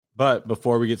But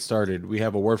before we get started, we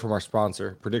have a word from our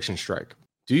sponsor, Prediction Strike.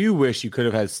 Do you wish you could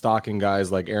have had stock in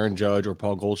guys like Aaron Judge or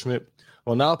Paul Goldschmidt?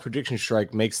 Well, now Prediction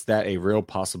Strike makes that a real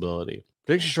possibility.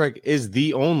 Prediction Strike is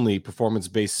the only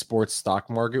performance-based sports stock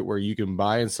market where you can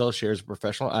buy and sell shares of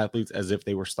professional athletes as if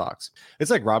they were stocks.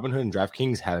 It's like Robinhood and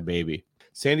DraftKings had a baby.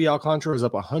 Sandy Alcantara is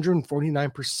up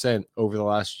 149% over the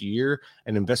last year,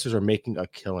 and investors are making a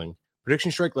killing.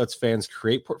 Prediction Strike lets fans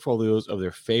create portfolios of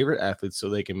their favorite athletes so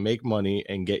they can make money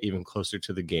and get even closer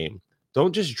to the game.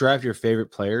 Don't just draft your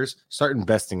favorite players, start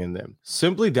investing in them.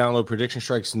 Simply download Prediction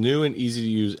Strike's new and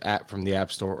easy-to-use app from the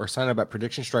App Store or sign up at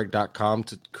PredictionStrike.com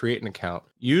to create an account.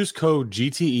 Use code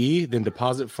GTE, then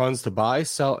deposit funds to buy,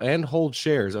 sell, and hold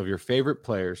shares of your favorite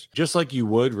players, just like you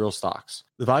would real stocks.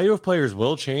 The value of players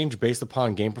will change based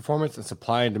upon game performance and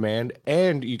supply and demand,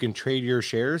 and you can trade your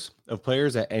shares of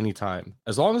players at any time,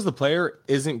 as long as the player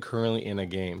isn't currently in a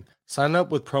game. Sign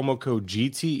up with promo code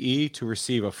GTE to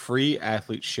receive a free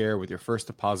athlete share with your first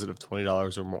deposit of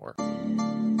 $20 or more.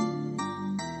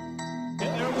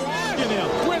 They're walking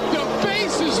him with the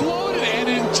bases loaded and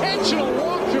intentional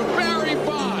walk to Barry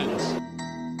Bonds.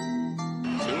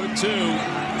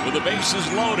 2-2 with the bases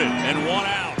loaded and one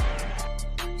out.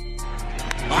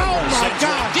 Oh my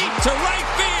God! Deep to right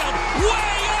field,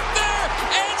 way up there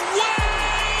and way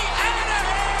out of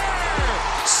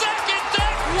here. Second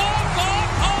deck walk-off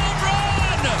home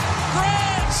run.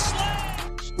 Grand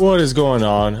slam. What is going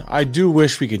on? I do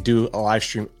wish we could do a live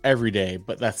stream every day,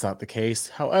 but that's not the case.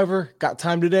 However, got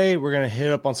time today. We're going to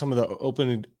hit up on some of the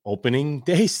opening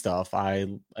day stuff.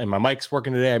 And my mic's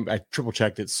working today. I triple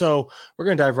checked it. So we're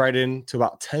going to dive right into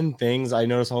about 10 things I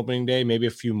noticed on opening day, maybe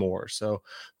a few more. So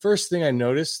first thing I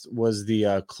noticed was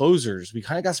the closers. We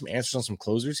kind of got some answers on some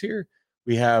closers here.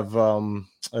 We have,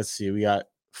 let's see, we got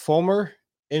Fulmer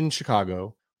in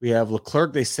Chicago. We have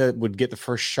Leclerc, they said would get the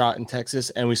first shot in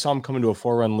Texas, and we saw him come into a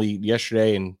 4-run lead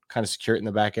yesterday and kind of secure it in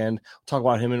the back end. We'll talk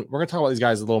about him, and we're going to talk about these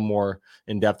guys a little more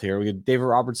in depth here. We get David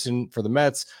Robertson for the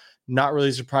Mets. Not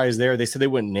really surprised there. They said they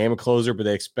wouldn't name a closer, but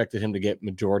they expected him to get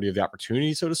majority of the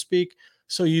opportunity, so to speak.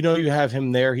 So you have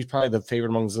him there. He's probably the favorite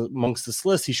amongst this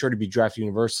list. He's sure to be drafted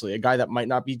universally. A guy that might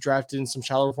not be drafted in some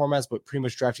shallow formats, but pretty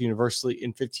much drafted universally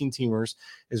in 15-teamers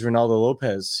is Ronaldo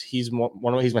Lopez. He's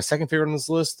my second favorite on this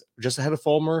list, just ahead of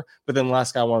Fulmer. But then the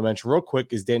last guy I want to mention real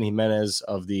quick is Danny Jimenez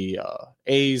of the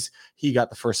A's. He got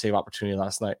the first save opportunity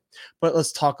last night. But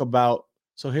let's talk about.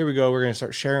 So here we go. We're going to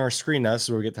start sharing our screen now,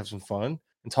 so we get to have some fun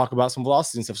and talk about some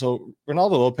velocity and stuff. So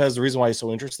Ronaldo Lopez, the reason why he's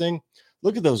so interesting,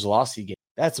 look at those velocity gains.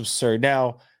 That's absurd.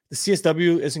 Now, the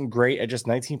CSW isn't great at just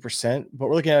 19%, but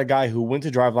we're looking at a guy who went to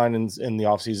Driveline in the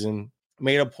offseason,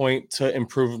 made a point to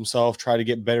improve himself, try to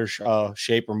get better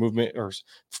shape or movement, or I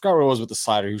forgot what it was with the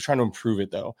slider. He was trying to improve it,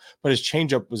 though. But his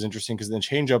changeup was interesting because then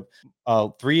changeup,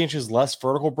 3 inches less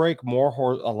vertical break, a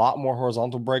lot more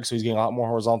horizontal break, so he's getting a lot more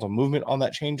horizontal movement on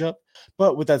that changeup.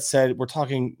 But with that said, we're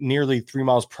talking nearly 3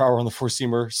 miles per hour on the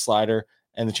four-seamer slider,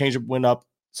 and the changeup went up.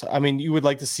 So, I mean, you would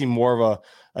like to see more of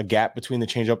a gap between the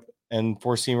changeup and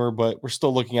four-seamer, but we're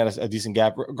still looking at a decent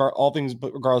gap. Regardless, all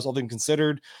things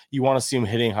considered, you want to see him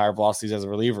hitting higher velocities as a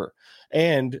reliever.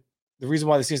 And the reason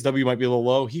why the CSW might be a little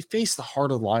low, he faced the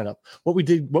heart of the lineup. What we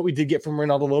did get from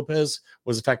Ronaldo Lopez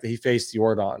was the fact that he faced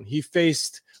Jordan. He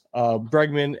faced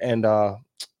Bregman and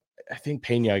I think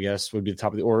Pena, I guess, would be the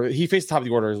top of the order. He faced the top of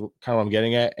the order is kind of what I'm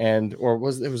getting at. It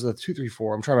was the 2, 3,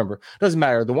 4. I'm trying to remember. Doesn't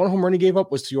matter. The one home run he gave up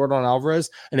was to Jordan Alvarez,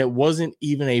 and it wasn't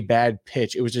even a bad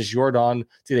pitch. It was just Jordan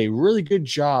did a really good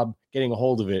job getting a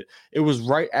hold of it. It was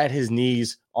right at his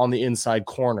knees on the inside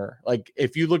corner. Like,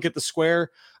 if you look at the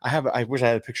square, I wish I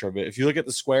had a picture of it. If you look at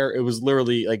the square, it was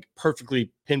literally like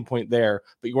perfectly pinpoint there,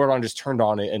 but Jordan just turned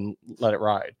on it and let it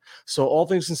ride. So all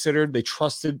things considered, they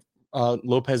trusted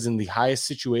Lopez in the highest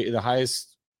in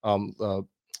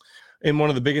one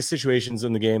of the biggest situations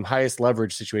in the game, highest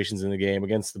leverage situations in the game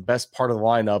against the best part of the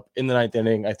lineup in the ninth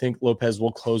inning. I think Lopez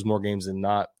will close more games than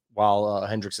not while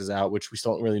Hendricks is out, which we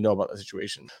still don't really know about that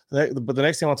situation. But the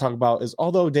next thing I want to talk about is,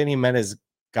 although Danny Jimenez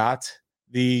got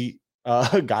the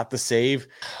save,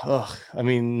 I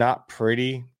mean, not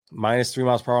pretty. Minus 3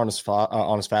 miles per hour on his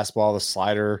fastball, the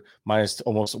slider minus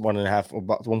almost 1.5,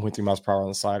 about 1.3 miles per hour on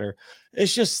the slider.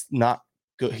 It's just not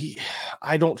good.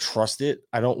 I don't trust it.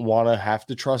 I don't want to have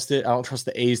to trust it. I don't trust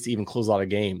the A's to even close a lot of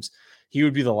games. He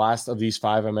would be the last of these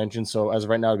 5 I mentioned. So as of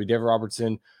right now, it would be David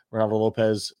Robertson, Ronaldo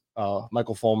Lopez,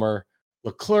 Michael Fulmer,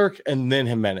 Leclerc, and then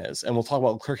Jimenez. And we'll talk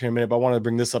about Leclerc in a minute, but I wanted to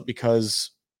bring this up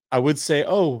because I would say,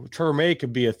 Trevor May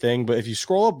could be a thing, but if you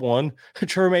scroll up one,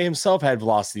 Trevor May himself had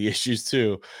velocity issues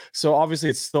too. So obviously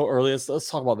it's still early. Let's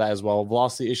talk about that as well.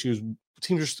 Velocity issues,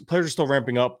 players are still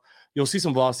ramping up. You'll see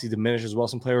some velocity diminish as well.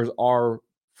 Some players are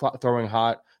throwing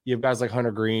hot. You have guys like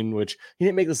Hunter Green, which he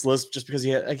didn't make this list just because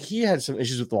he had some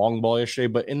issues with the long ball yesterday.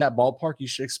 But in that ballpark, you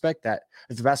should expect that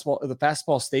if the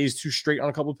fastball stays too straight on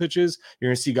a couple of pitches, you're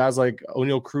going to see guys like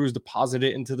O'Neal Cruz deposit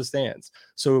it into the stands.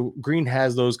 So Green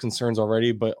has those concerns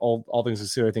already, but all things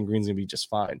considered, I think Green's going to be just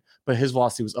fine. But his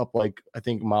velocity was up like I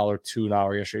think a mile or two an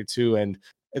hour yesterday too, and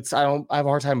I have a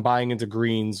hard time buying into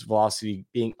Green's velocity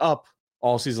being up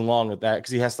all season long with that,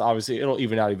 because he has to, obviously it'll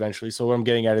even out eventually. So what I'm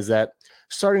getting at is that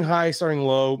starting high, starting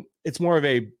low, it's more of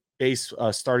a base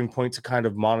starting point to kind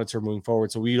of monitor moving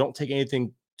forward. So we don't take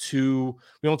anything we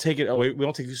don't take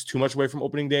this too much away from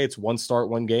opening day. It's one start,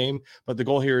 one game, but the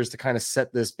goal here is to kind of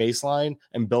set this baseline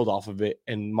and build off of it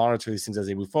and monitor these things as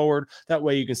they move forward. That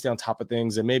way you can stay on top of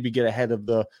things and maybe get ahead of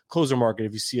the closer market.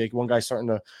 If you see like one guy starting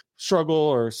to struggle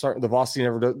or the velocity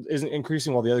isn't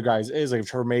increasing while the other guys is, like if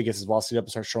Trevor May gets his velocity up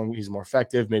and starts showing he's more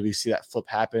effective, maybe you see that flip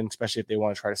happen, especially if they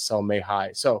want to try to sell May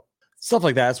high. So stuff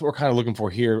like that. That's what we're kind of looking for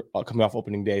here coming off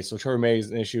opening day. So Trevor May is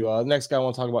an issue. The next guy I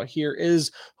want to talk about here is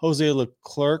Jose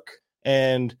Leclerc.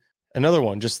 And another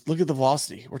one, just look at the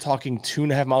velocity. We're talking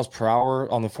 2.5 miles per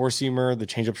hour on the four-seamer. The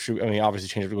changeup obviously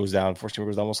changeup goes down, four-seamer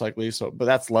goes down most likely. So, but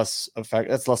that's less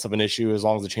of an issue as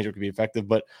long as the changeup can be effective.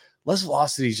 But less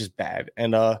velocity is just bad.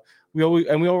 And we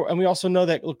also know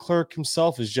that Leclerc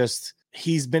himself is just,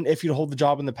 he's been iffy to hold the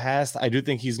job in the past. I do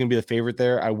think he's going to be the favorite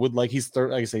there. He's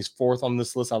third, like I say, he's fourth on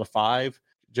this list out of 5.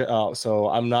 So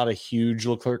I'm not a huge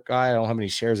Leclerc guy. I don't have any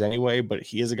shares anyway, but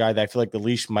he is a guy that I feel like the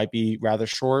leash might be rather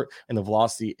short and the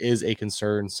velocity is a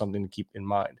concern, something to keep in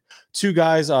mind. 2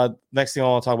 guys, next thing I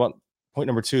want to talk about, point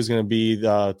number 2 is going to be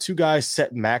the 2 guys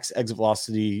set max exit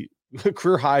velocity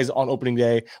career highs on opening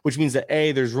day, which means that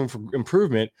A, there's room for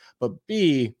improvement, but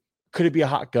B, could it be a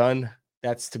hot gun?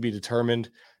 That's to be determined.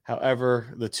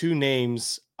 However, the 2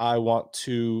 names I want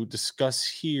to discuss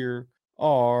here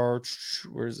are,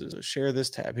 where's this? Share this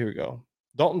tab. Here we go.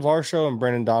 Dalton Varsho and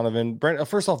Brendan Donovan.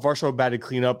 First off, Varsho batted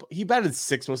cleanup. He batted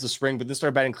 6th most of spring, but then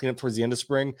started batting cleanup towards the end of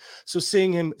spring. So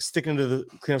seeing him sticking to the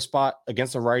cleanup spot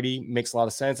against a righty makes a lot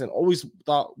of sense, and always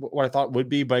thought what I thought would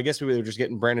be, but I guess maybe they were just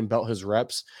getting Brandon Belt his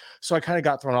reps. So I kind of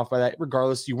got thrown off by that.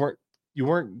 Regardless, you weren't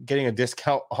getting a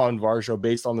discount on Varsho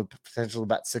based on the potential to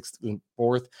bat 6th and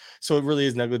 4th. So it really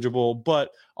is negligible,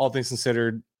 but all things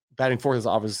considered, batting 4th is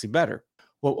obviously better.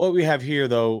 Well, what we have here,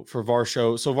 though, for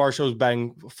Varsho, so Varsho's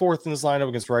batting 4th in this lineup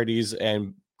against righties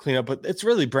and cleanup, but it's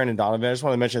really Brendan Donovan. I just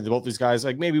want to mention that both these guys,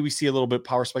 like maybe we see a little bit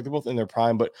power spike, they're both in their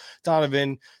prime, but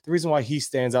Donovan, the reason why he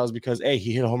stands out is because A,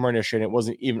 he hit a home run yesterday, and it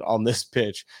wasn't even on this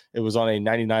pitch. It was on a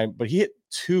 99, but he hit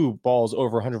 2 balls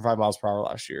over 105 miles per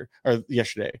hour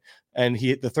yesterday. And he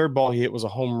hit the third ball he hit was a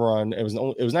home run. It was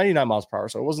 99 miles per hour,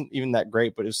 so it wasn't even that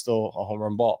great, but it was still a home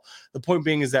run ball. The point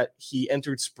being is that he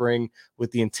entered spring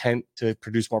with the intent to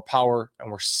produce more power,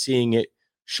 and we're seeing it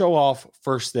show off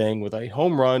first thing with a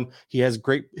home run. He has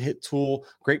great hit tool,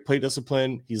 great plate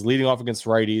discipline. He's leading off against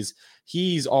righties.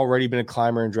 He's already been a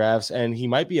climber in drafts, and he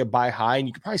might be a buy high, and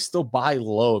you could probably still buy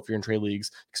low if you're in trade leagues,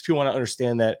 because people want to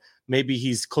understand that maybe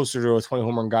he's closer to a 20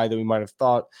 home run guy than we might have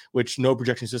thought, which no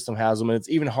projection system has him. And it's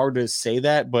even hard to say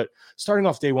that, but starting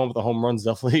off day 1 with a home run is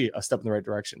definitely a step in the right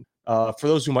direction. For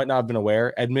those who might not have been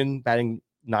aware, Edman batting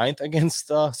 9th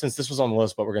against, since this was on the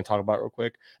list, but we're going to talk about it real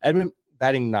quick. Edman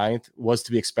batting 9th was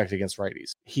to be expected against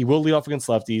righties. He will lead off against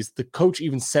lefties. The coach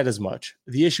even said as much.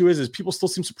 The issue is people still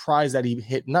seem surprised that he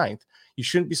hit 9th. You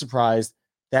shouldn't be surprised.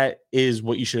 That is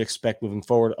what you should expect moving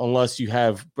forward, unless you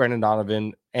have Brendan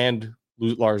Donovan and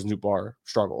Lars Nootbaar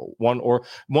struggle.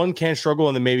 One can struggle,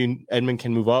 and then maybe Edman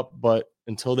can move up, but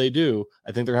until they do,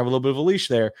 I think they're going to have a little bit of a leash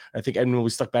there. I think Edman will be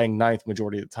stuck batting 9th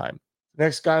majority of the time. The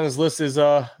next guy on this list is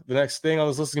the next thing on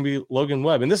this list is going to be Logan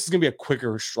Webb. And this is going to be a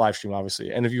quicker live stream,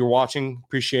 obviously. And if you're watching,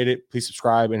 appreciate it. Please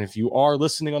subscribe. And if you are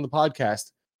listening on the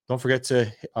podcast, don't forget to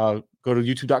go to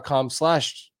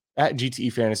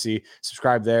youtube.com/@GTE Fantasy,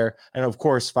 subscribe there. And of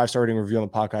course, 5-star rating review on the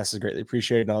podcast is greatly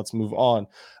appreciated. Now let's move on.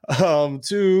 I'm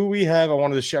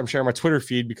sharing my Twitter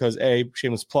feed because A,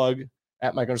 shameless plug,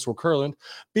 @Mike_Curland.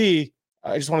 B,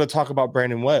 I just wanted to talk about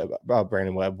Logan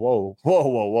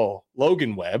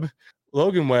Webb.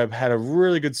 Logan Webb had a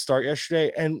really good start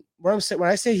yesterday. And when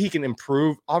I say he can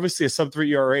improve, obviously a sub-3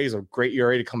 ERA is a great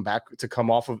ERA to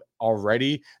come off of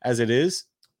already as it is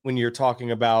when you're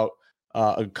talking about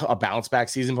a bounce back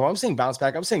season. But when I'm saying bounce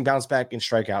back, I'm saying bounce back in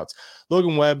strikeouts.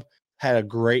 Logan Webb had a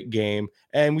great game,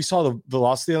 and we saw the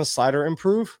velocity on the slider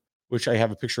improve, which I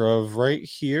have a picture of right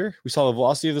here. We saw the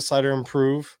velocity of the slider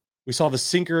improve. We saw the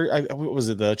sinker, what was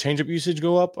it, the changeup usage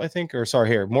go up, I think? More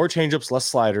changeups, less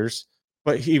sliders.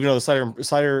 But even though the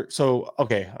slider, so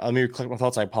okay, let me collect my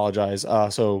thoughts. I apologize.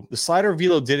 So the slider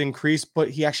velo did increase, but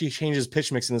he actually changed his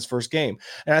pitch mix in his first game,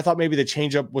 and I thought maybe the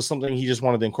changeup was something he just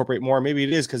wanted to incorporate more. Maybe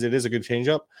it is because it is a good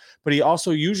changeup, but he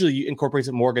also usually incorporates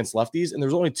it more against lefties. And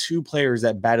there's only 2 players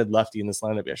that batted lefty in this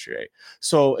lineup yesterday,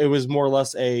 so it was more or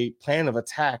less a plan of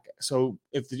attack. So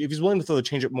if he's willing to throw the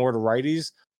changeup more to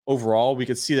righties, overall, we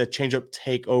could see that changeup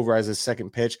take over as his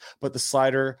second pitch, but the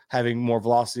slider having more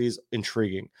velocity is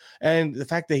intriguing. And the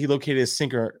fact that he located his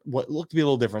sinker, what looked to be a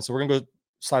little different. So we're going to go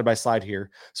slide by slide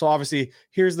here. So obviously,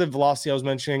 here's the velocity I was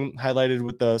mentioning, highlighted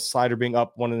with the slider being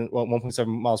up 1.7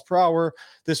 miles per hour.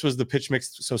 This was the pitch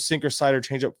mix. So sinker, slider,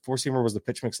 changeup, four-seamer was the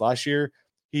pitch mix last year.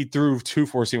 He threw 2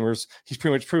 four-seamers. He's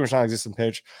pretty much non-existent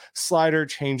pitch. Slider,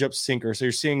 changeup, sinker. So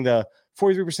you're seeing the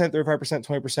 43%, 35%,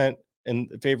 20%, in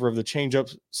favor of the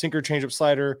changeup, sinker, changeup,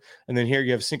 slider, and then here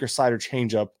you have sinker, slider,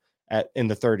 changeup in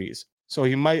the 30s. So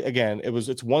he might, again,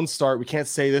 it's one start. We can't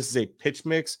say this is a pitch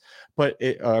mix, but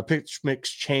pitch mix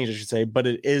change, I should say, but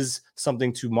it is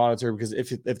something to monitor, because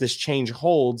if this change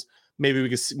holds, maybe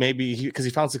because he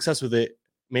found success with it,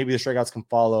 maybe the strikeouts can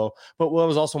follow. But what I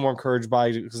was also more encouraged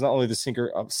by, because not only the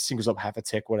sinker's up half a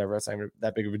tick, whatever, that's not even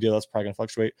that big of a deal. That's probably going to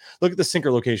fluctuate. Look at the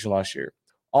sinker location last year,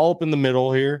 all up in the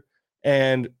middle here,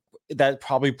 and that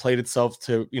probably played itself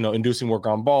to, inducing more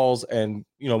ground balls and,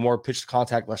 more pitch to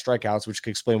contact, less strikeouts, which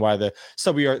could explain why the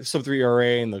sub 3 ERA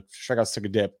and the strikeouts took a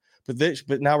dip.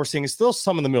 But now we're seeing it's still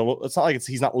some in the middle. It's not like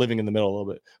he's not living in the middle a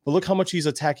little bit, but look how much he's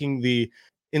attacking the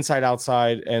inside,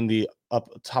 outside, and the up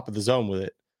top of the zone with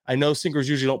it. I know sinkers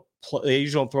usually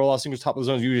don't throw a lot of sinkers top of the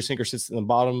zone. Usually a sinker sits in the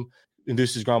bottom,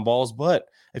 induces ground balls. But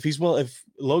if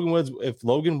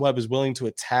Logan Webb is willing to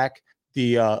attack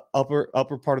the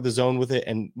upper part of the zone with it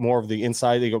and more of the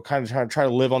inside, they go kind of try to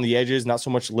live on the edges, not so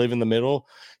much live in the middle,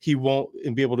 he won't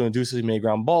be able to induce as many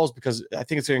ground balls, because I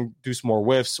think it's going to induce more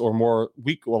whiffs or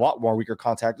a lot more weaker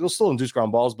contact. It'll still induce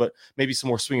ground balls, but maybe some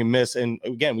more swing and miss. And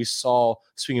again, we saw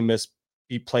swing and miss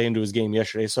play into his game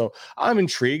yesterday. So I'm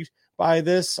intrigued by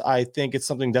this. I think it's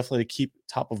something definitely to keep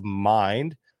top of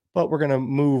mind, but we're going to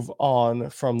move on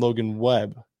from Logan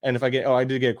Webb. And if I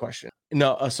did get a question.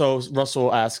 No, so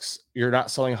Russell asks, you're not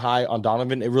selling high on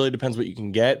Donovan. It really depends what you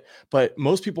can get, but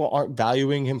most people aren't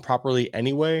valuing him properly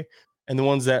anyway. And the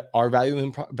ones that are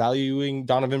valuing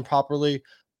Donovan properly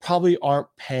probably aren't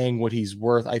paying what he's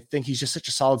worth. I think he's just such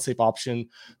a solid, safe option.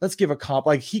 Let's give a comp.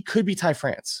 Like, he could be Ty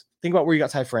France. Think about where you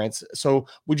got Ty France. So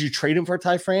would you trade him for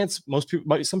Ty France?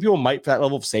 Some people might for that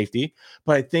level of safety,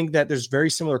 but I think that there's very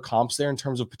similar comps there in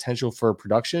terms of potential for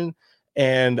production.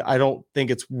 And I don't think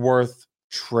it's worth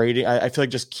trading. I feel like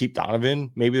just keep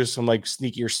Donovan. Maybe there's some like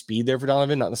sneakier speed there for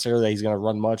Donovan. Not necessarily that he's going to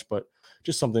run much, but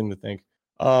just something to think.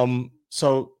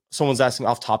 So someone's asking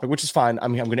off topic, which is fine. I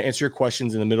mean, I'm going to answer your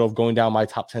questions in the middle of going down my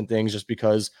top 10 things, just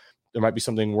because there might be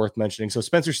something worth mentioning. So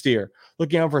Spencer Steer,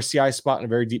 looking out for a CI spot in a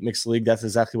very deep mixed league. That's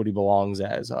exactly what he belongs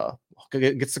as.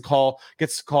 Gets to call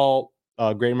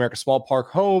Great America Small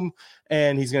Park home,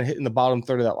 and he's going to hit in the bottom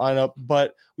third of that lineup.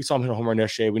 But we saw him hit a home run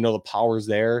yesterday. We know the power's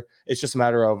there. It's just a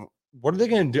matter of what are they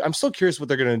going to do. I'm still curious what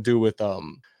they're going to do with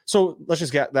So let's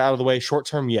just get that out of the way. Short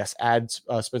term, yes, add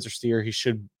Spencer Steer. He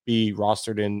should be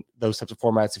rostered in those types of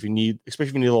formats especially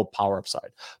if you need a little power upside.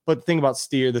 But the thing about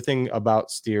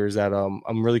Steer is that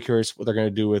I'm really curious what they're going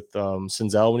to do with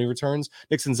Senzel when he returns.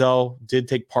 Nick Senzel did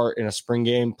take part in a spring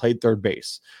game, played third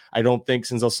base. I don't think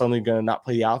Senzel's suddenly going to not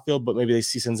play the outfield, but maybe they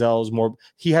see Senzel as more.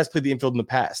 He has played the infield in the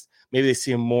past. Maybe they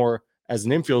see him more as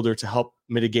an infielder to help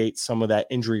mitigate some of that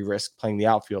injury risk playing the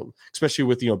outfield, especially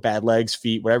with, bad legs,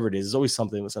 feet, whatever it is. There's always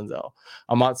something with Senzel.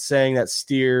 I'm not saying that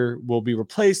Steer will be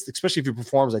replaced, especially if he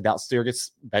performs. I doubt Steer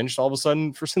gets benched all of a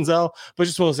sudden for Senzel, but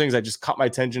just one of those things that just caught my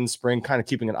attention spring, kind of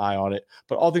keeping an eye on it.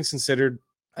 But all things considered,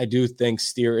 I do think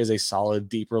Steer is a solid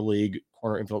deeper league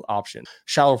corner infield option.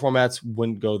 Shallow formats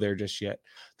wouldn't go there just yet.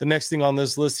 The next thing on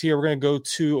this list here, we're going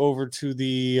to go over to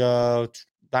the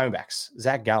Diamondbacks,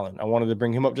 Zach Gallen. I wanted to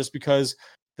bring him up just because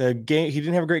he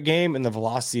didn't have a great game and the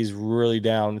velocity is really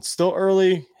down. It's still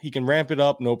early. He can ramp it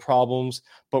up, no problems,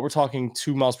 but we're talking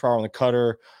 2 miles per hour on the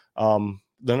cutter. The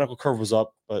knuckle curve was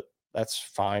up, but that's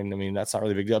fine. I mean, that's not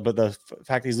really a big deal, but the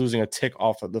fact that he's losing a tick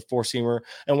off of the four-seamer,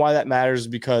 and why that matters is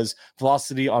because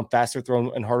velocity on faster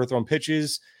thrown and harder thrown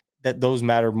pitches, that those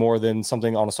matter more than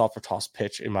something on a softer toss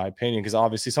pitch, in my opinion, because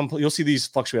obviously you'll see these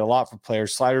fluctuate a lot for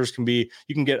players. Sliders you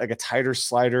can get like a tighter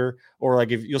slider, or like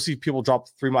if you'll see people drop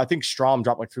I think Strom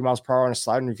dropped like 3 miles per hour on a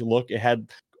slider. And if you look, it had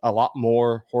a lot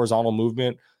more horizontal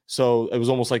movement. So it was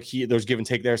almost like there's give and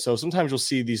take there. So sometimes you'll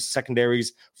see these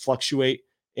secondaries fluctuate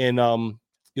in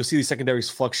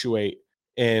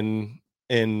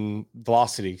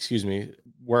velocity,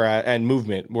 and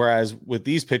movement. Whereas with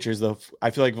these pitchers,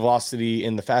 I feel like velocity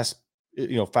in the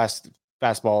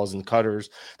fastballs and cutters,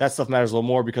 that stuff matters a little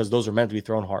more because those are meant to be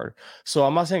thrown hard. So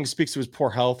I'm not saying it speaks to his poor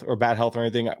health or bad health or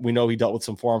anything. We know he dealt with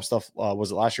some forearm stuff.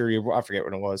 Was it last year? I forget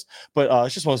when it was, but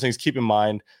it's just one of those things. Keep in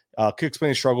mind, could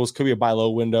explain struggles. Could be a buy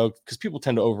low window because people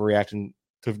tend to overreact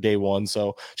to day one.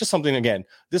 So just something, again,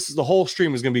 the whole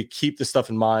stream is going to be keep this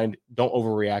stuff in mind. Don't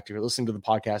overreact. If you're listening to the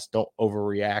podcast, don't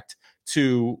overreact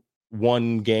to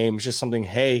one game. It's just something,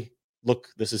 hey, look,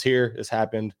 this is here. This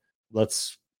happened.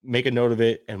 Let's make a note of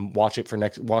it and watch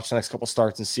the next couple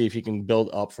starts and see if you can build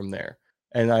up from there.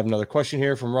 And I have another question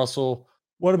here from Russell.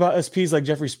 What about SPs like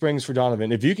Jeffrey Springs for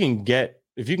Donovan? If you can get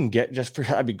Jeffrey,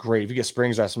 that'd be great. If you get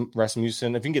Springs,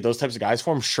 Rasmussen, if you can get those types of guys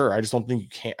for him, sure. I just don't think you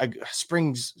can.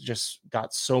 Springs just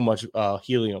got so much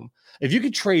helium. If you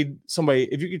could trade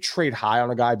high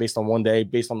on a guy based on one day,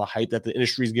 based on the hype that the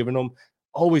industry's given them,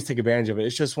 always take advantage of it.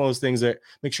 It's just one of those things that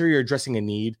make sure you're addressing a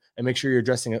need and make sure you're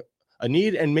addressing a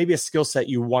need and maybe a skill set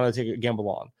you want to take a gamble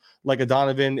on. Like a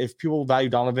Donovan, if people value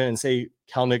Donovan and say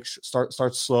Kelenic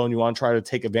starts slow and you want to try to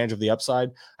take advantage of the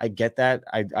upside, I get that.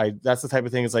 I that's the type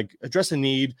of thing. It's like address a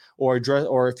need or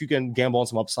if you can gamble on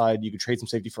some upside, you can trade some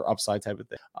safety for upside type of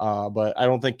thing. But I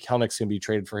don't think Kelenic can be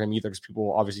traded for him either because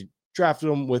people obviously drafted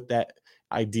him with that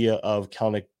idea of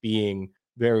Kelenic being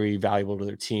very valuable to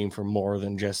their team for more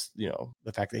than just,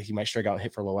 the fact that he might strike out and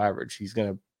hit for low average. He's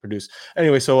going to produce.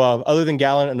 Anyway, so other than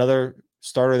Gallen, another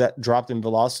starter that dropped in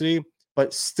velocity,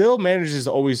 but still manages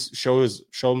to always show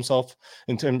himself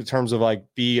in terms of like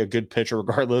be a good pitcher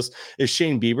regardless, is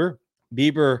Shane Bieber.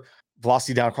 Bieber,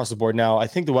 velocity down across the board now. I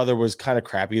think the weather was kind of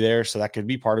crappy there, so that could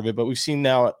be part of it, but we've seen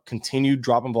now a continued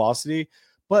drop in velocity.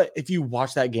 But if you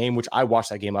watch that game, which I watched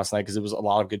that game last night because it was a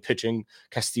lot of good pitching,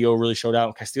 Castillo really showed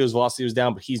out. Castillo's velocity was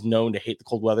down, but he's known to hate the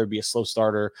cold weather, be a slow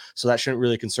starter. So that shouldn't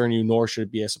really concern you, nor should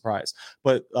it be a surprise.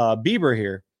 But Bieber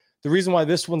here, the reason why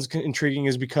this one's intriguing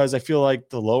is because I feel like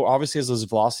the low, obviously as those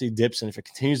velocity dips, and if it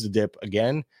continues to dip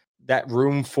again,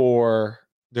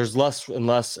 there's less and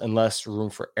less and less room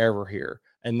for error here.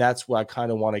 And that's what I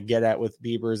kind of want to get at with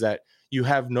Bieber is that you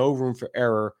have no room for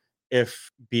error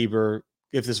if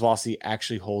this velocity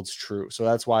actually holds true. So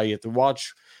that's why you have to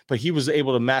watch. But he was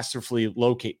able to masterfully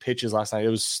locate pitches last night. It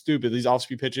was stupid. These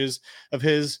off-speed pitches of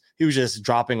his, he was just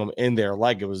dropping them in there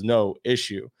like it was no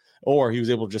issue. Or he was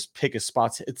able to just pick his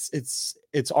spots.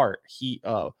 It's art.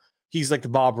 He's like the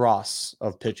Bob Ross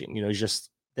of pitching.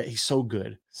 He's so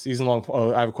good. Season long.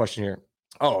 Oh, I have a question here.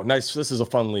 Oh, nice. This is a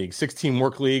fun league. 16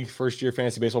 work league, first year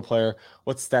fantasy baseball player.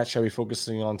 What stats shall we be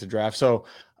focusing on to draft? So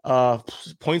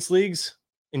points leagues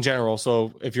in general.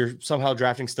 So if you're somehow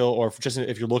drafting still, or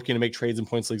if you're looking to make trades in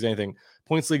points leagues, anything,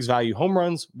 points leagues value home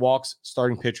runs, walks,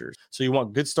 starting pitchers. So you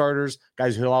want good starters,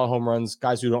 guys who hit a lot of home runs,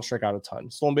 guys who don't strike out a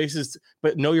ton. Stolen bases,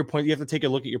 but know your point. You have to take a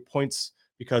look at your points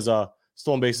because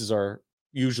stolen bases are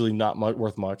usually not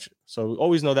worth much. So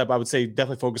always know that, but I would say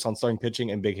definitely focus on starting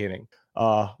pitching and big hitting.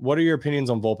 What are your opinions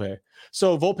on Volpe?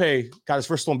 So Volpe got his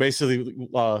first stolen base of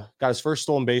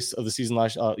the season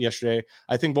yesterday.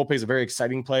 I think Volpe is a very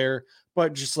exciting player,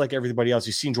 but just like everybody else,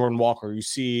 you've seen Jordan Walker, you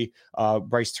see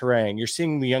Bryce Terang, you're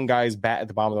seeing the young guys bat at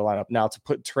the bottom of the lineup. Now to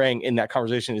put Terang in that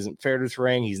conversation isn't fair to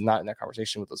Terang. He's not in that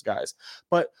conversation with those guys.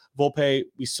 But Volpe,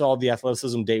 we saw the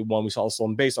athleticism day one. We saw the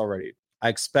stolen base already. I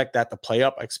expect that to play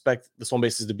up. I expect the stolen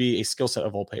bases to be a skill set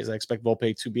of Volpe's. I expect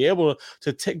Volpe to be able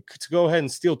to go ahead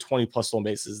and steal 20 plus stolen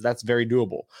bases. That's very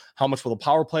doable. How much will the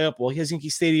power play up? Well, he has Yankee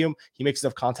Stadium. He makes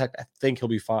enough contact. I think he'll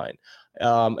be fine.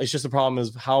 It's just the problem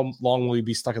is how long will he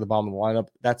be stuck at the bottom of the lineup?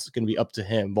 That's going to be up to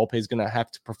him. Volpe is going to have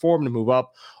to perform to move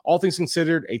up. All things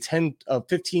considered, a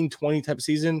 15, 20 type of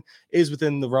season is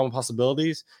within the realm of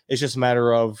possibilities. It's just a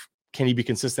matter of, can he be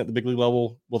consistent at the big league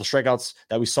level? Well, the strikeouts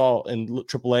that we saw in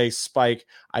AAA spike,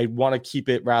 I want to keep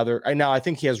it rather. I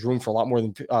think he has room for a lot more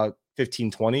than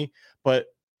 15, 20, but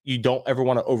you don't ever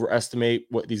want to overestimate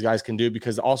what these guys can do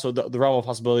because also the realm of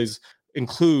possibilities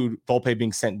include Volpe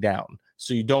being sent down.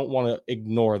 So you don't want to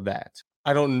ignore that.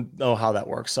 I don't know how that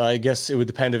works. I guess it would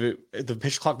depend if the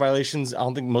pitch clock violations. I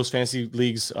don't think most fantasy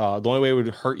leagues, the only way it would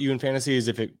hurt you in fantasy is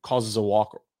if it causes a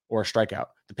walk or a strikeout.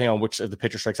 Depending on which, if the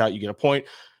pitcher strikes out, you get a point.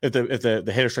 If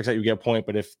the hitter strikes out, you get a point.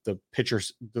 But if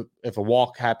if a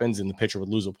walk happens, then the pitcher would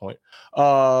lose a point.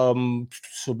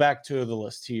 So back to the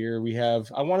list here,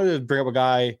 I wanted to bring up a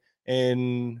guy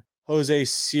in Jose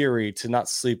Siri to not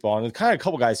sleep on. And kind of a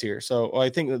couple guys here. So I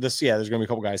think there's going to be a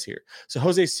couple guys here. So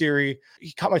Jose Siri,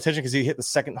 he caught my attention because he hit the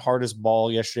second hardest ball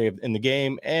yesterday in the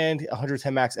game and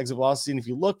 110 max exit velocity. And if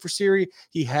you look for Siri,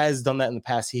 he has done that in the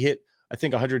past. He hit, I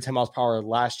think, 110 miles per hour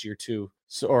last year too.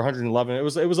 So, or 111. It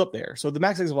was up there. So the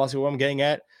max exit velocity, what I'm getting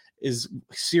at is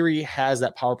Siri has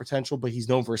that power potential, but he's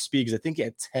known for his speed because I think he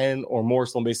had 10 or more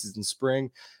stolen bases in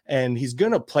spring, and he's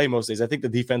going to play most days. I think the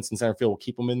defense in center field will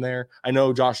keep him in there. I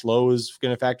know Josh Lowe is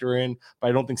going to factor in, but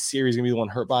I don't think Siri's going to be the one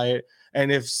hurt by it.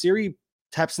 And if Siri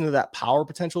taps into that power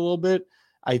potential a little bit,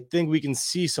 I think we can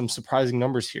see some surprising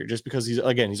numbers here just because he's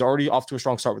already off to a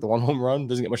strong start with the 1 home run,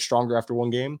 doesn't get much stronger after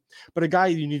one game, but a guy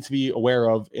you need to be aware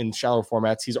of in shallow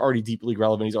formats. He's already deep league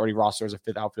relevant. He's already rostered as a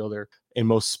 5th outfielder in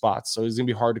most spots. So he's going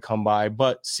to be hard to come by,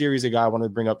 but Siri's a guy I wanted to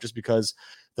bring up just because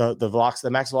the velocity,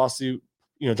 the max velocity,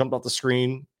 jumped off the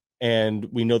screen and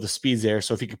we know the speed's there.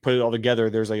 So if you could put it all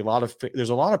together, there's a lot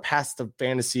of paths to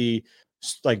fantasy,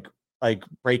 like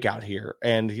breakout here,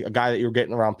 and a guy that you're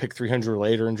getting around pick 300 or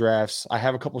later in drafts. I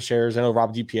have a couple shares. I know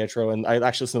Rob DiPietro, and I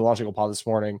actually listened to the Launch Angle Pod this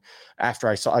morning after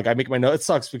I saw, I make my note. It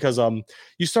sucks because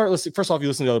you start listening. First off, you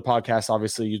listen to other podcasts.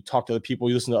 Obviously, you talk to other people.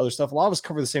 You listen to other stuff. A lot of us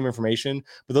cover the same information,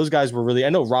 but those guys were really.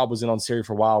 I know Rob was in on Siri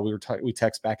for a while. We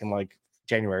text back in like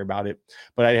January about it,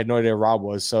 but I had no idea who Rob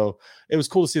was. So it was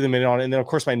cool to see them in on it. And then of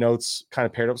course my notes kind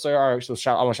of paired up. So all right, so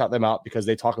I want to shout them out because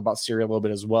they talk about Siri a little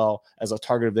bit as well as a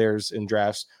target of theirs in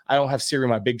drafts. I don't have Siri in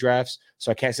my big drafts,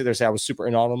 so I can't sit there and say I was super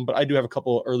in on them, but I do have a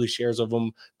couple early shares of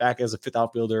them back as a 5th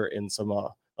outfielder in some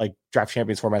like draft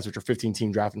champions formats, which are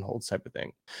 15-team draft and holds type of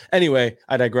thing. Anyway,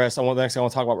 I digress. The next thing I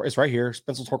want to talk about is right here,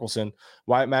 Spencer Torkelson.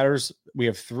 Why it matters. We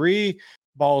have 3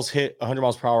 balls hit 100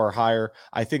 miles per hour or higher.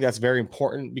 I think that's very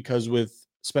important because with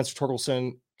Spencer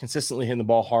Torkelson consistently hitting the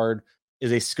ball hard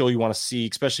is a skill you want to see,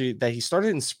 especially that he started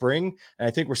in spring. And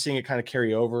I think we're seeing it kind of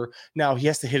carry over. Now he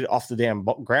has to hit it off the damn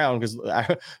ground because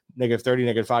 -30,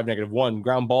 -5, -1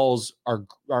 ground balls aren't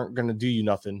going to do you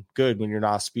nothing good when you're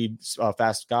not a speed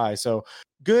fast guy. So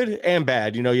good and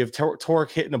bad. You have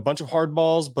Torque hitting a bunch of hard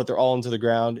balls, but they're all into the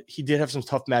ground. He did have some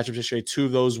tough matchups yesterday. 2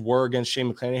 of those were against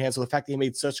Shane McClanahan. So the fact that he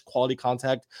made such quality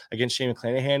contact against Shane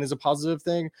McClanahan is a positive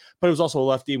thing, but it was also a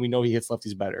lefty, and we know he hits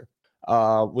lefties better.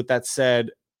 With that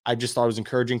said, I just thought it was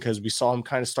encouraging because we saw him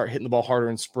kind of start hitting the ball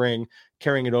harder in spring,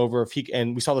 carrying it over.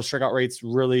 And we saw the strikeout rates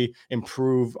really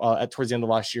improve towards the end of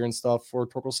last year and stuff for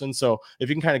Torkelson. So if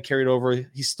he can kind of carry it over,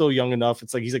 he's still young enough.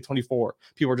 It's like he's like 24.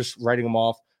 People are just writing him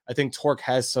off. I think Torque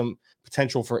has some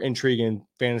potential for intrigue and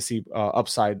fantasy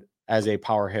upside as a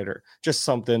power hitter. Just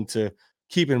something to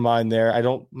keep in mind there.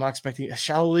 I'm not expecting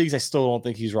shallow leagues. I still don't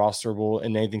think he's rosterable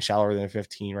in anything shallower than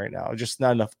 15 right now. Just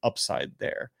not enough upside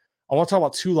there. I want to talk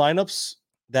about 2 lineups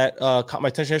that caught my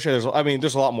attention yesterday.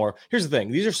 There's a lot more. Here's the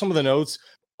thing. These are some of the notes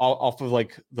off of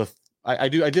like I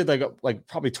did like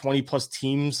probably 20 plus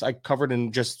teams I covered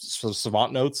in just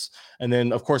Savant notes. And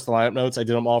then of course the lineup notes, I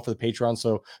did them all for the Patreon.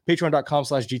 So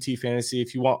patreon.com/GT fantasy.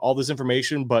 If you want all this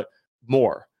information, but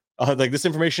more, like this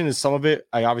information is some of it.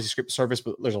 I obviously script the surface,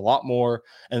 but there's a lot more.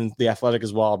 And the Athletic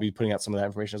as well. I'll be putting out some of that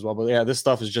information as well. But yeah, this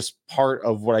stuff is just part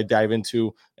of what I dive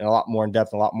into and a lot more in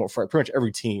depth and a lot more for pretty much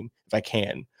every team if I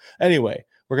can. Anyway,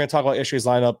 we're going to talk about yesterday's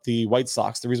lineup, the White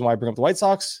Sox. The reason why I bring up the White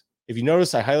Sox, if you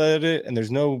notice, I highlighted it, and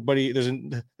there's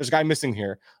a guy missing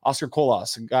here, Oscar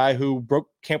Colas, a guy who broke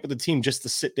camp with the team just to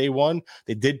sit day one.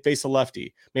 They did face a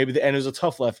lefty. Maybe the end was a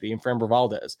tough lefty in Framber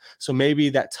Valdez. So maybe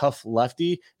that tough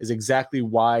lefty is exactly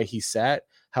why he sat.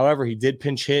 However, he did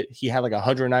pinch hit. He had like a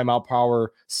 109 mile per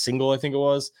hour single, I think it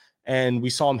was, and we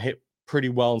saw him hit pretty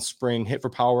well in spring, hit for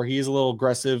power. He is a little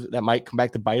aggressive. That might come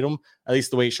back to bite him, at least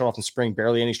the way he showed off in spring.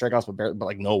 Barely any strikeouts, but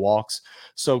like no walks.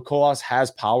 So Colas has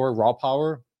power, raw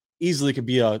power, easily could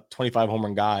be a 25 home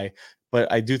run guy. But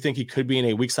I do think he could be in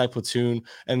a weak side platoon.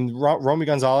 And Romy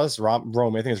Gonzalez,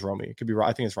 Romy, I think it's Romy. It could be,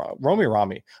 I think it's Romy or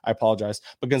Rami. I apologize.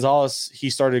 But Gonzalez, he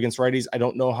started against righties. I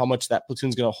don't know how much that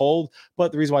platoon's going to hold.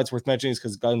 But the reason why it's worth mentioning is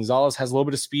because Gonzalez has a little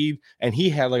bit of speed, and he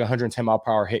had like 110 mile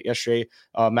per hour hit yesterday,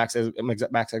 max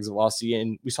exit velocity.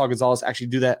 And we saw Gonzalez actually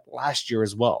do that last year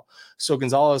as well. So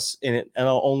Gonzalez in an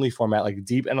NL only format, like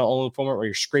deep NL only format where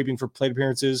you're scraping for plate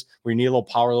appearances, where you need a little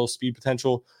power, a little speed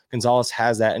potential, Gonzalez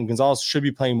has that, and Gonzalez should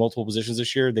be playing multiple positions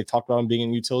this year. They talked about him being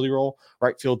in utility role,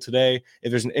 right field today. If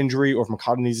there's an injury or if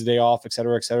Machado needs a day off, et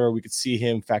cetera, we could see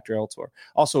him factor elsewhere.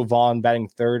 Also, Vaughn batting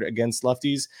third against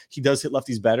lefties. He does hit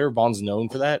lefties better. Vaughn's known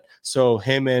for that. So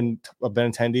him and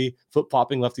Benintendi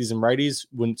flip-flopping lefties and righties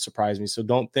wouldn't surprise me.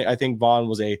 So I think Vaughn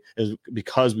was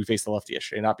because we faced the lefty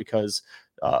yesterday, not because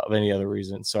of any other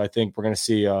reason. So I think we're going to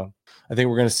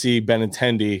see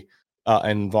Benintendi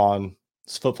and Vaughn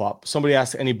flip-flop. Somebody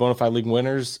asked any bona fide league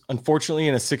winners. Unfortunately,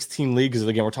 in a 16 league, because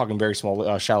again, we're talking very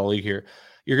small, shallow league here,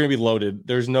 you're going to be loaded.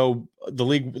 There's no the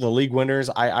league winners.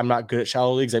 I'm not good at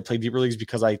shallow leagues. I play deeper leagues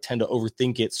because I tend to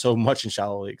overthink it so much in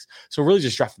shallow leagues. So really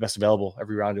just draft the best available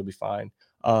every round. You'll be fine.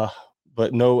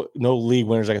 but no league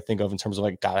winners I can think of in terms of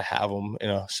like gotta have them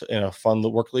in a fun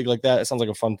work league like that. It sounds like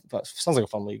a fun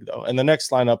league though. And the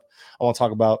next lineup I want to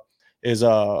talk about is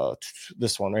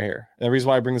this one right here. And the reason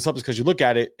why I bring this up is because you look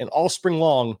at it and all spring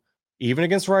long, even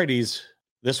against righties,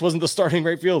 this wasn't the starting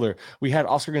right fielder. We had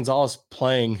Oscar Gonzalez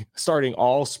starting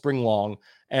all spring long,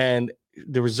 and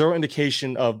there was zero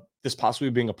indication of this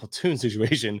possibly being a platoon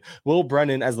situation. Will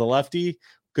Brennan as the lefty,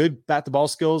 good bat to ball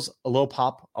skills, a low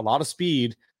pop, a lot of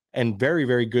speed, and very,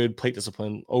 very good plate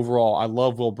discipline. Overall, I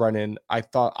love Will Brennan. I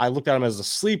looked at him as a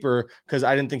sleeper because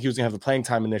I didn't think he was going to have the playing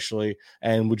time initially.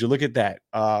 And would you look at that?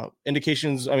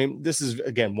 Indications, I mean, this is,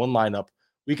 again, one lineup.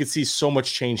 We could see so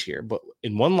much change here. But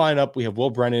in one lineup, we have Will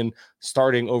Brennan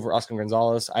starting over Oscar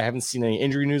Gonzalez. I haven't seen any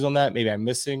injury news on that. Maybe I'm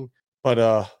missing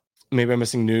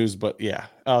news. But yeah,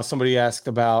 somebody asked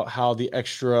about how the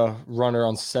extra runner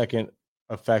on second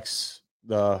affects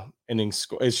the inning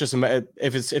score. It's just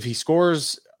if he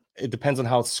scores, it depends on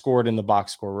how it's scored in the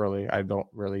box score. Really, I don't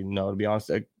really know, to be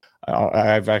honest.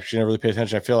 I've actually never really paid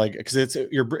attention. I feel like because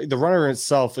the runner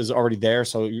itself is already there,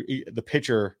 so the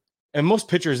pitcher and most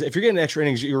pitchers, if you're getting extra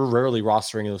innings, you're rarely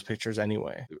rostering those pitchers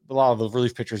anyway. A lot of the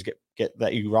relief pitchers get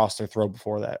that you roster throw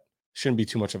before that. Shouldn't be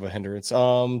too much of a hindrance.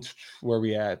 Where are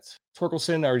we at?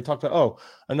 Torkelson, I already talked about. Oh,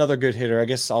 another good hitter. I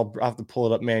guess I'll have to pull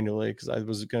it up manually because I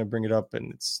was going to bring it up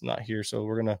and it's not here. So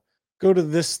we're going to go to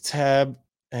this tab.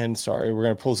 And sorry, we're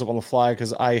going to pull this up on the fly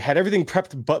because I had everything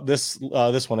prepped but this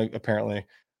one, apparently.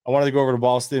 I wanted to go over to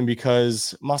Boston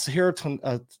because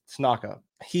Masahiro Tanaka,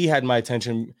 he had my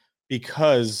attention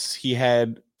because he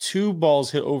had 2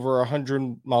 balls hit over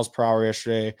 100 miles per hour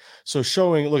yesterday. So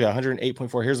showing, look at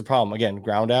 108.4. Here's the problem. Again,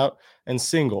 ground out and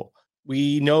single.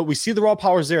 We see the raw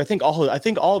powers there. I think all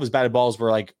of his batted balls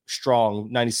were like strong.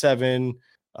 97.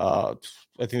 I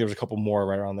think there was a couple more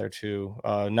right around there too.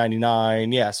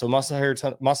 99. Yeah. So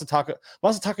Masataka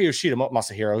Yoshida,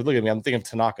 Masahiro. Look at me. I'm thinking of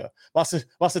Tanaka.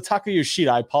 Masataka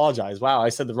Yoshida. I apologize. Wow. I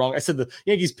said the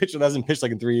Yankees pitcher that hasn't pitched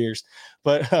like in 3 years.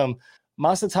 But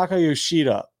Masataka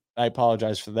Yoshida, I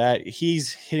apologize for that. He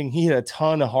hit a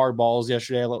ton of hard balls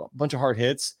yesterday, a bunch of hard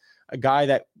hits. A guy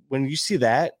that when you see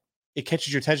that, it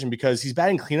catches your attention because he's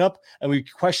batting cleanup, and we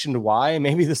questioned why.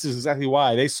 Maybe this is exactly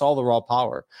why. They saw the raw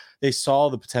power. They saw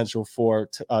the potential for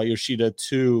Yoshida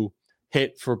to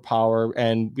hit for power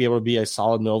and be able to be a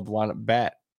solid middle of the lineup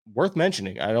bat. Worth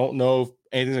mentioning. I don't know if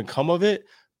anything's going to come of it,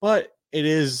 but it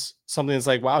is something that's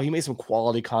like, wow, he made some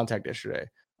quality contact yesterday.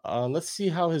 Let's see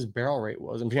how his barrel rate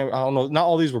was. And I don't know. Not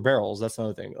all these were barrels. That's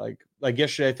another thing. Like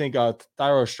yesterday, I think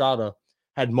Thairo Estrada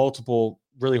had multiple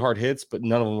really hard hits, but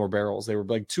none of them were barrels. They were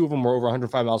like 2 of them were over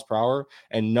 105 miles per hour,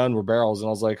 and none were barrels. And I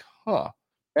was like,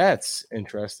 that's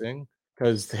interesting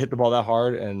because to hit the ball that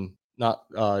hard and not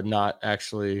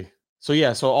actually. So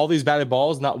yeah, so all these batted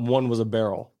balls, not one was a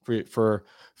barrel for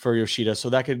Yoshida. So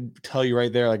that could tell you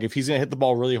right there, like if he's gonna hit the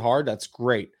ball really hard, that's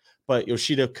great. But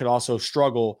Yoshida could also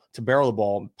struggle to barrel the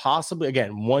ball. Possibly,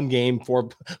 again, one game, four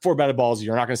batted balls.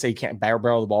 You're not going to say he can't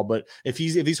barrel the ball, but if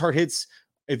these hard hits,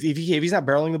 if he's not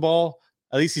barreling the ball,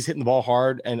 at least he's hitting the ball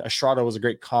hard. And Estrada was a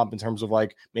great comp in terms of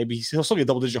like maybe he'll still get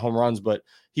double-digit home runs, but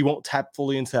he won't tap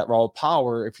fully into that raw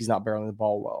power if he's not barreling the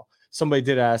ball well. Somebody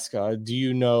did ask, do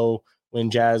you know when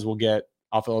Jazz will get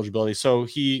outfield eligibility? So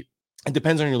it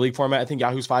depends on your league format. I think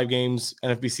Yahoo's 5 games,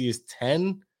 NFBC is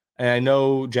 10. And I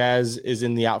know Jazz is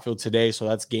in the outfield today, so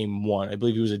that's game 1. I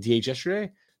believe he was a DH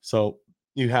yesterday, so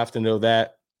you have to know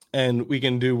that. And we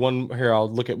can do one here.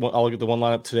 I'll look at the one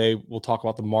lineup today. We'll talk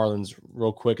about the Marlins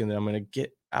real quick, and then I'm going to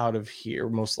get out of here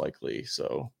most likely.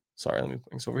 So sorry, let me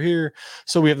bring this over here.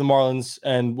 So we have the Marlins,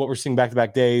 and what we're seeing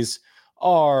back-to-back days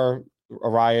are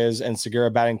Arias and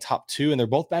Segura batting top 2, and they're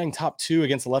both batting top 2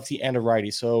 against a lefty and a righty.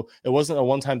 So it wasn't a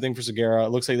one-time thing for Segura. It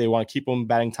looks like they want to keep him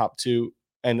batting top 2.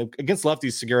 And against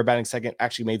lefties, Segura batting second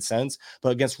actually made sense, but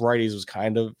against righties was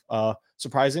kind of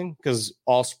surprising because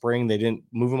all spring they didn't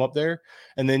move him up there.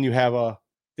 And then you have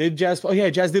Jazz. Oh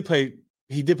yeah, Jazz did play.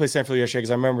 He did play center field yesterday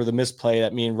because I remember the misplay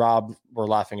that me and Rob were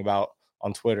laughing about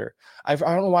on Twitter. I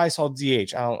don't know why I saw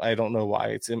DH. I don't know why.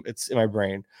 It's in my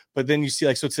brain. But then you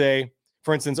see so today,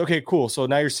 for instance. Okay, cool. So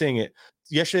now you're seeing it.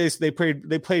 Yesterday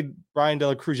they played Brian De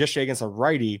La Cruz yesterday against a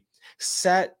righty.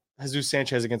 Sat Jesus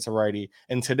Sanchez against a righty,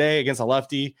 and today against a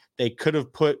lefty, they could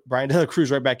have put Brian De La Cruz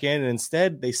right back in, and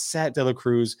instead they sat De La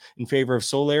Cruz in favor of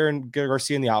Soler and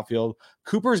Garcia in the outfield.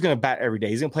 Cooper is going to bat every day.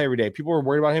 He's going to play every day. People are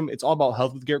worried about him. It's all about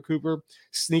health with Garrett Cooper.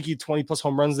 Sneaky 20-plus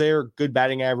home runs there, good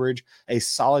batting average, a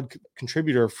solid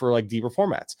contributor for like deeper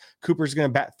formats. Cooper's going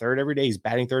to bat third every day. He's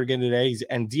batting third again today.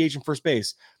 And DH in first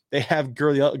base. They have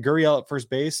Gurriel at first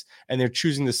base, and they're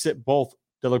choosing to sit both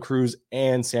De La Cruz,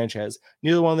 and Sanchez.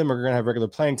 Neither one of them are going to have regular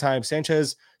playing time.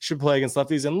 Sanchez should play against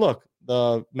lefties. And look,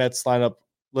 the Mets lineup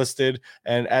listed,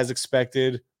 and as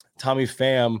expected, Tommy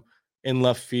Pham in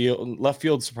left field. Left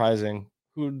field, surprising.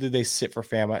 Who did they sit for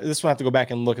Pham? This one I have to go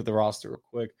back and look at the roster real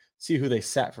quick, see who they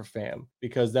sat for Pham,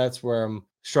 because that's where I'm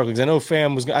struggling. I know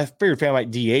Pham was. I figured Pham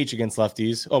might DH against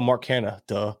lefties. Oh, Mark Canha,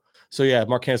 duh. So yeah,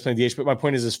 Mark Canha's playing DH. But my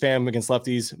point is, Pham against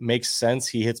lefties makes sense.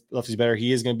 He hits lefties better.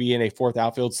 He is going to be in a fourth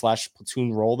outfield /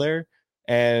 platoon role there,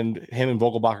 and him and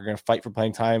Vogelbach are going to fight for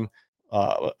playing time.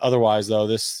 Otherwise, though,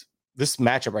 this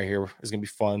matchup right here is going to be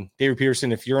fun. David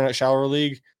Peterson, if you're in a shallower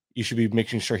league, you should be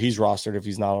making sure he's rostered if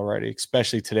he's not already,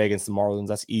 especially today against the Marlins.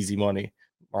 That's easy money.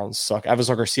 Marlins suck.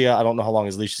 Avisar Garcia, I don't know how long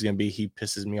his leash is going to be. He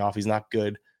pisses me off. He's not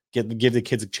good. Give the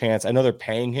kids a chance. I know they're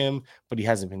paying him, but he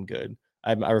hasn't been good.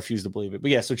 I refuse to believe it.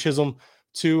 But yeah, so Chisholm,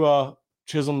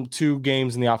 two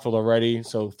games in the outfield already.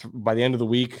 So by the end of the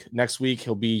week, next week,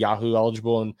 he'll be Yahoo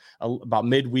eligible, and about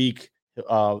midweek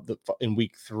in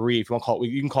week 3, if you want to call it,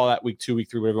 you can call that week 2,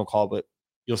 week 3, whatever you want to call it, but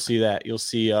you'll see that. You'll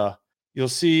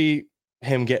see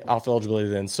him get outfield eligibility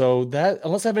then. So that,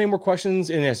 unless I have any more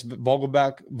questions, and yes,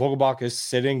 Vogelbach is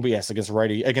sitting, but yes, against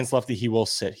lefty, he will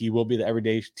sit. He will be the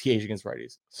everyday TH against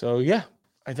righties. So yeah,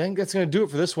 I think that's going to do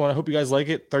it for this one. I hope you guys like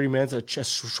it. 30 minutes, a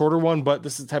shorter one, but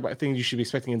this is the type of thing you should be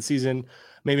expecting in season.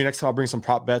 Maybe next time I'll bring some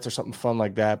prop bets or something fun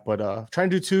like that. But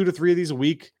trying to do 2 to 3 of these a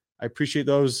week. I appreciate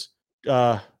those. You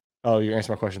answered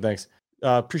my question. Thanks.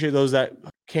 Appreciate those that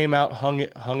came out,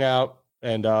 hung out,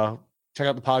 and check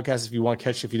out the podcast if you want to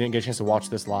catch it. If you didn't get a chance to watch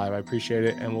this live, I appreciate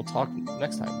it. And we'll talk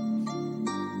next time.